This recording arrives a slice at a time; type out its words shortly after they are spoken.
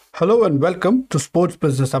Hello and welcome to Sports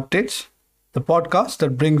Business Updates, the podcast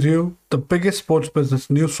that brings you the biggest sports business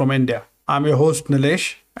news from India. I'm your host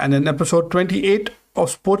Nilesh, and in episode 28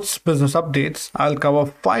 of Sports Business Updates, I'll cover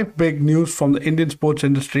 5 big news from the Indian sports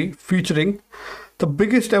industry featuring the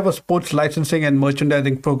biggest ever sports licensing and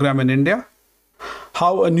merchandising program in India,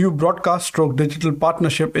 how a new broadcast stroke digital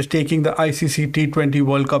partnership is taking the ICC T20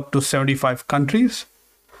 World Cup to 75 countries,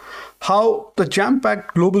 how the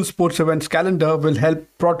jam-packed global sports events calendar will help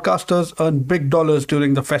broadcasters earn big dollars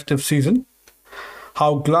during the festive season,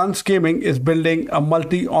 how Glance Gaming is building a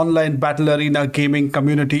multi-online battle arena gaming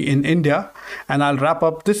community in India, and I'll wrap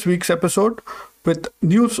up this week's episode with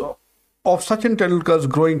news of Sachin Tendulkar's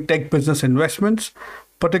growing tech business investments,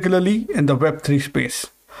 particularly in the Web3 space.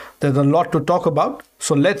 There's a lot to talk about,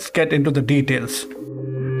 so let's get into the details.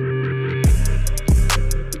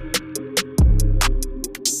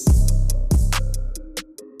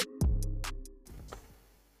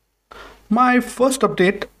 My first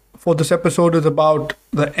update for this episode is about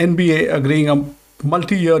the NBA agreeing a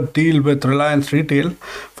multi-year deal with Reliance Retail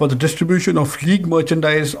for the distribution of league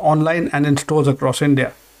merchandise online and in stores across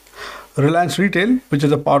India. Reliance Retail, which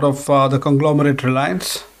is a part of the conglomerate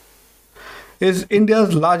Reliance, is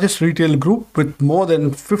India's largest retail group with more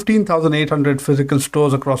than 15,800 physical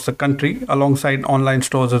stores across the country alongside online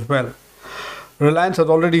stores as well. Reliance has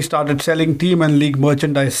already started selling team and league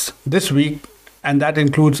merchandise this week, and that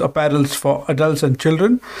includes apparels for adults and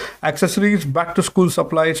children, accessories, back to school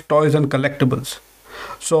supplies, toys, and collectibles.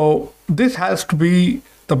 So, this has to be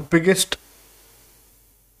the biggest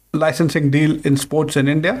licensing deal in sports in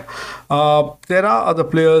India. There are other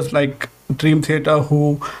players like Dream Theater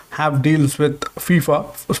who have deals with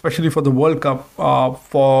FIFA, especially for the World Cup,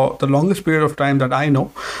 for the longest period of time that I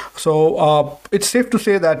know. So it's safe to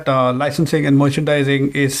say that licensing and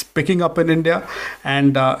merchandising is picking up in India,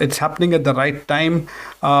 and it's happening at the right time,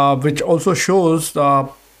 which also shows the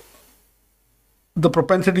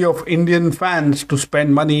propensity of Indian fans to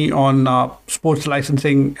spend money on sports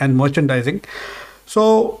licensing and merchandising.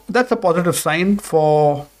 So that's a positive sign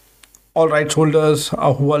for all rights holders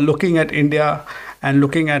who are looking at India and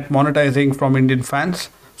looking at monetizing from Indian fans.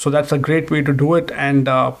 So that's a great way to do it, and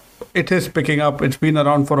it is picking up. It's been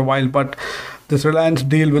around for a while, but this Reliance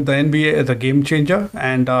deal with the NBA is a game changer,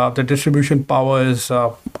 and the distribution power is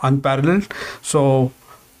unparalleled. So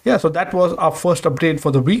yeah, so that was our first update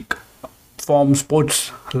for the week from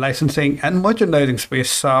sports licensing and merchandising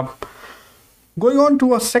space. Going on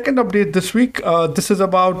to a second update this week, this is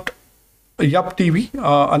about Yup TV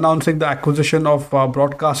announcing the acquisition of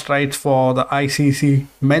broadcast rights for the ICC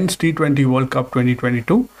Men's T20 World Cup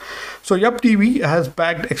 2022. So Yup TV has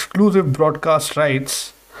bagged exclusive broadcast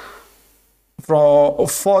rights for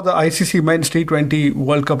the ICC Men's T20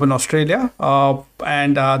 World Cup in Australia,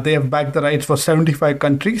 and they have bagged the rights for 75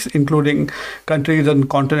 countries, including countries in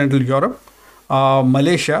continental Europe,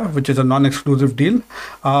 Malaysia, which is a non-exclusive deal.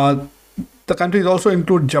 The countries also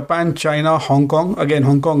include Japan, China, Hong Kong. Again,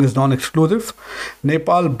 Hong Kong is non-exclusive.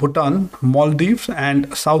 Nepal, Bhutan, Maldives,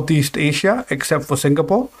 and Southeast Asia, except for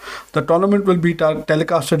Singapore. The tournament will be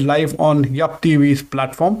telecasted live on Yup TV's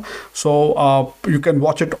platform. So you can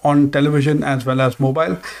watch it on television as well as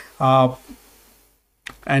mobile. And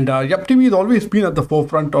Yup TV has always been at the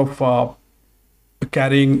forefront of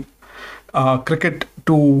carrying cricket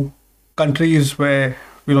to countries where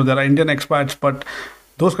there are Indian expats, but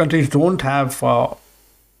those countries don't have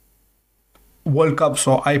World Cups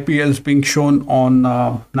or IPLs being shown on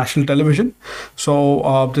national television.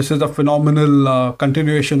 So this is a phenomenal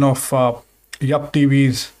continuation of Yup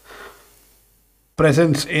TV's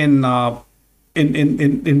presence in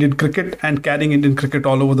Indian cricket and carrying Indian cricket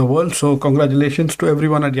all over the world. So congratulations to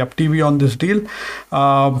everyone at Yup TV on this deal.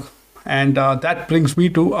 And that brings me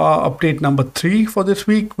to update number 3 for this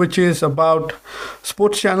week, which is about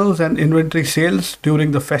sports channels and inventory sales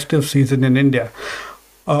during the festive season in India.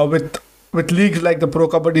 With leagues like the Pro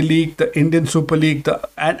Kabaddi League, the Indian Super League,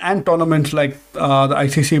 and tournaments like the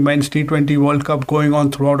ICC Men's T20 World Cup going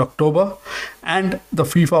on throughout October, and the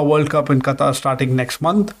FIFA World Cup in Qatar starting next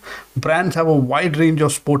month, brands have a wide range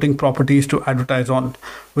of sporting properties to advertise on.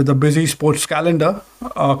 With a busy sports calendar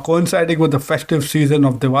coinciding with the festive season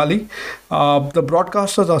of Diwali, the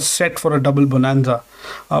broadcasters are set for a double bonanza.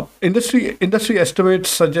 Industry estimates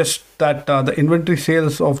suggest that the inventory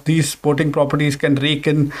sales of these sporting properties can rake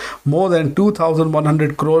in more than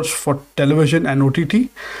 2,100 crores for television and OTT.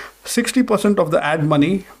 60% of the ad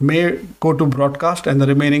money may go to broadcast and the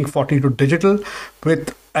remaining 40 to digital,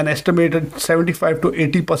 with an estimated 75 to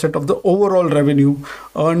 80% of the overall revenue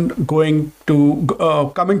earned coming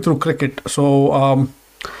through cricket. So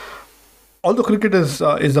although cricket is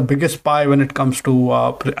the biggest pie when it comes to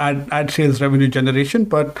ad sales revenue generation,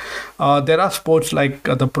 but there are sports like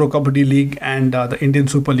the Pro Kabaddi League and the Indian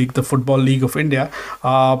Super League, the Football League of India,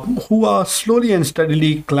 who are slowly and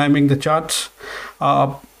steadily climbing the charts.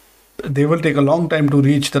 They will take a long time to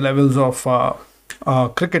reach the levels of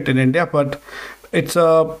cricket in India, but it's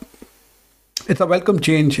a welcome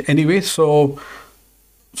change anyway. So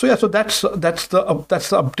yeah, so that's the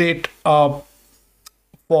update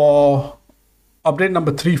for update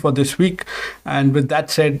number 3 for this week. And with that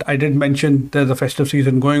said, I did mention there's a festive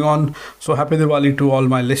season going on. So happy Diwali to all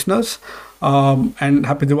my listeners. And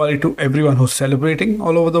happy Diwali to everyone who's celebrating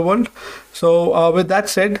all over the world. So with that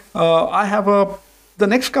said, I have the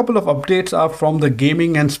next couple of updates are from the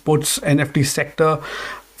gaming and sports NFT sector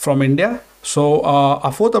from India. So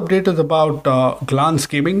our fourth update is about Glance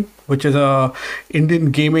Gaming, which is a Indian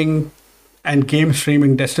gaming and game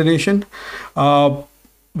streaming destination,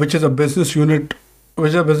 which is a business unit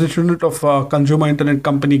of consumer internet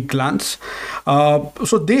company Glance.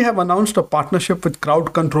 So they have announced a partnership with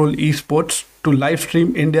Crowd Control Esports to live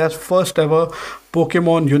stream India's first ever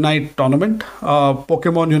Pokemon Unite tournament,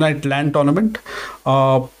 Pokemon Unite LAN tournament,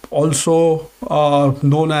 also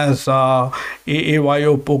known as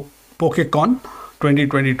AAYO PokeCon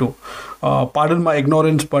 2022. Pardon my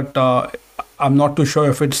ignorance, but I'm not too sure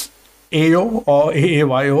if it's AO or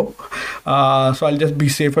AAYO. So I'll just be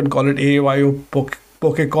safe and call it AAYO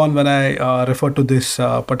PokeCon when I refer to this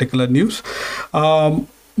particular news.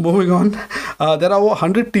 Moving on, there are over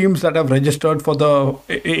 100 teams that have registered for the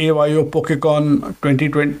AAYO PokeCon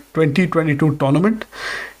 2022 tournament,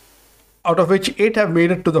 out of which 8 have made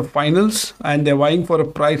it to the finals, and they're vying for a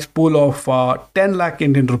prize pool of 10 lakh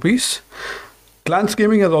Indian rupees. Glance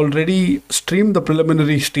Gaming has already streamed the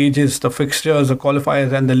preliminary stages, the fixtures, the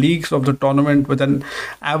qualifiers, and the leagues of the tournament with an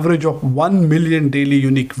average of 1 million daily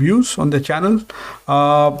unique views on the channel.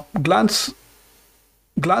 Glance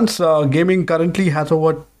Gaming currently has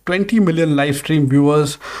over 20 million live stream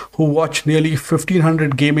viewers who watch nearly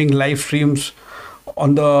 1,500 gaming live streams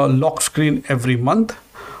on the lock screen every month.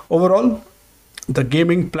 Overall, the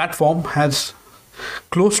gaming platform has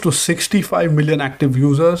close to 65 million active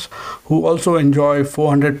users who also enjoy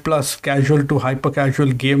 400 plus casual to hyper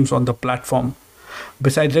casual games on the platform.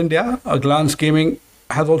 Besides India, Glance Gaming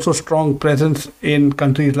has also strong presence in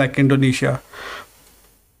countries like Indonesia.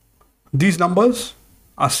 These numbers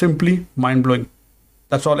are simply mind-blowing.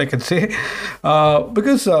 That's all I can say.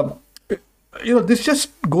 Because this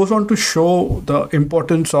just goes on to show the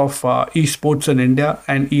importance of esports in India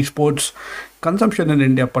and esports consumption in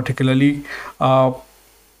India, particularly.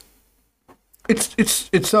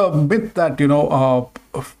 It's a myth that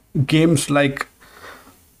games like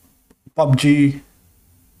PUBG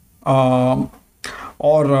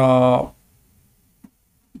or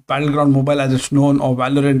Battleground Mobile, as it's known, or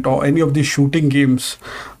Valorant, or any of these shooting games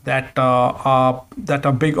that are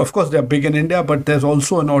big. Of course, they're big in India, but there's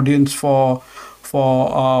also an audience for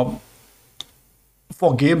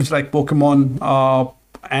games like Pokemon,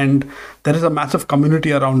 and there is a massive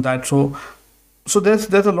community around that. So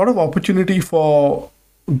there's a lot of opportunity for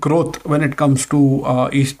growth when it comes to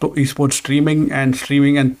esports streaming and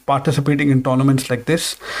participating in tournaments like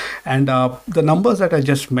this. And the numbers that I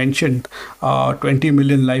just mentioned, 20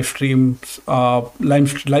 million live stream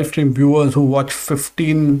viewers who watch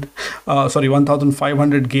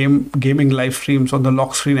 1,500 gaming live streams on the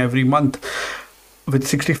lock screen every month, with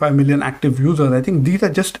 65 million active users. I think these are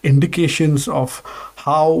just indications of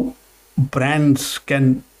how brands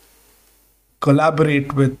can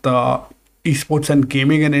collaborate with esports and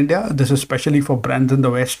gaming in India. This is especially for brands in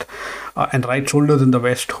the West and rights holders in the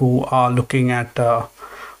West who are looking at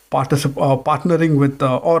partnering with,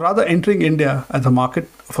 or rather entering India as a market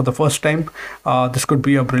for the first time. This could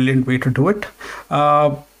be a brilliant way to do it.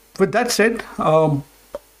 With that said,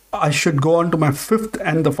 I should go on to my fifth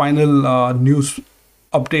and the final news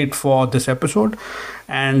update for this episode.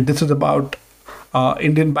 And this is about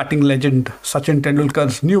Indian batting legend Sachin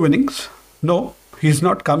Tendulkar's new innings. No, he's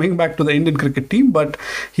not coming back to the Indian cricket team, but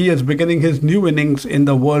he is beginning his new innings in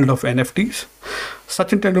the world of NFTs.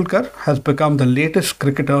 Sachin Tendulkar has become the latest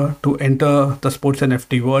cricketer to enter the sports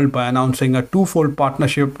NFT world by announcing a twofold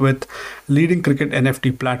partnership with leading cricket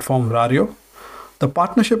NFT platform Rario. The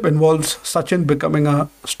partnership involves Sachin becoming a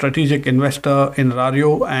strategic investor in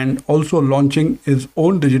Rario and also launching his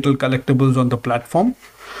own digital collectibles on the platform.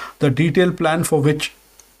 The detailed plan for which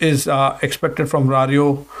is expected from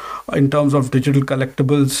Rario in terms of digital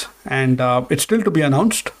collectibles, and it's still to be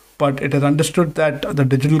announced, but it is understood that the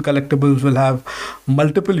digital collectibles will have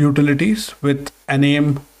multiple utilities with an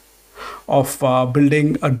aim of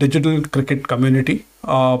building a digital cricket community.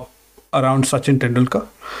 around Sachin Tendulkar.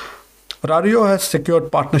 Rario has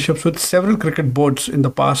secured partnerships with several cricket boards in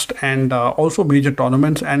the past and also major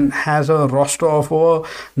tournaments, and has a roster of over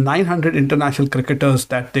 900 international cricketers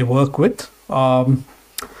that they work with.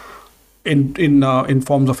 In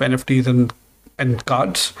forms of NFTs and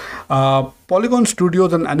cards. Polygon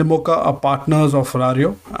Studios and Animoca are partners of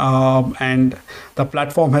Rario, and the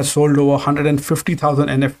platform has sold over 150,000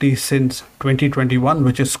 NFTs since 2021,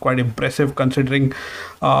 which is quite impressive considering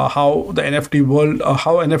how the NFT world,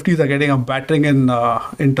 how NFTs are getting a battering in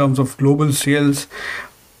terms of global sales.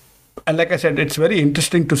 And like I said, it's very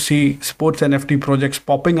interesting to see sports NFT projects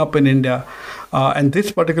popping up in India. And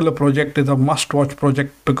this particular project is a must-watch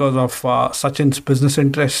project because of Sachin's business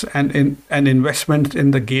interests and investments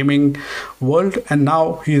in the gaming world. And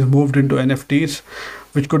now he's moved into NFTs,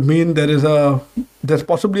 which could mean there's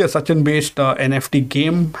possibly a Sachin-based NFT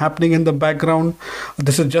game happening in the background.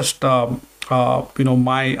 This is just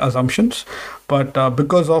my assumptions, but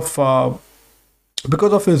because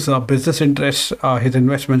of his business interests, his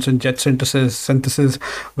investments in Jet Synthesis,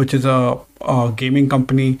 which is a gaming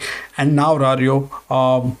company, and now Rario,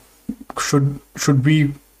 should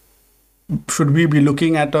we be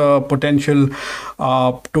looking at a potential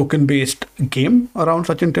token-based game around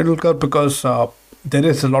Sachin Tendulkar? Because there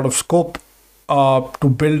is a lot of scope to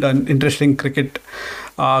build an interesting cricket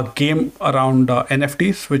game around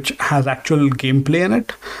NFTs, which has actual gameplay in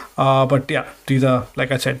it. But yeah, these are,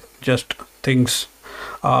 like I said, just things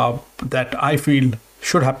that I feel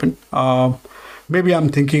should happen. Maybe I'm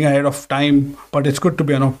thinking ahead of time, but it's good to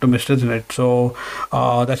be an optimist, isn't it? So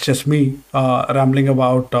that's just me rambling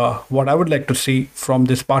about what I would like to see from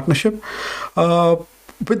this partnership.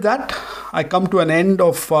 With that, I come to an end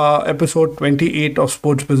of episode 28 of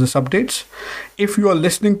Sports Business Updates. If you are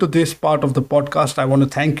listening to this part of the podcast, I want to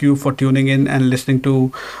thank you for tuning in and listening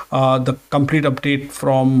to the complete update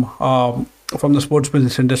from the sports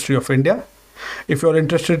business industry of India. If you're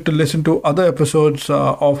interested to listen to other episodes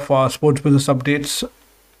of Sports Business Updates,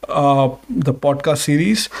 the podcast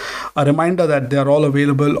series, a reminder that they are all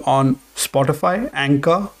available on Spotify,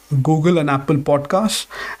 Anchor, Google and Apple Podcasts,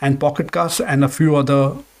 and Pocket Casts, and a few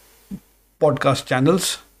other podcast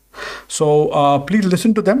channels. So please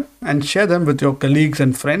listen to them and share them with your colleagues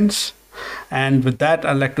and friends. And with that,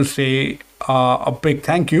 I'd like to say a big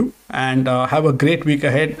thank you, and have a great week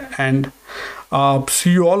ahead, and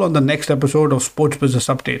see you all on the next episode of Sports Business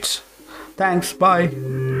Updates. Thanks. Bye.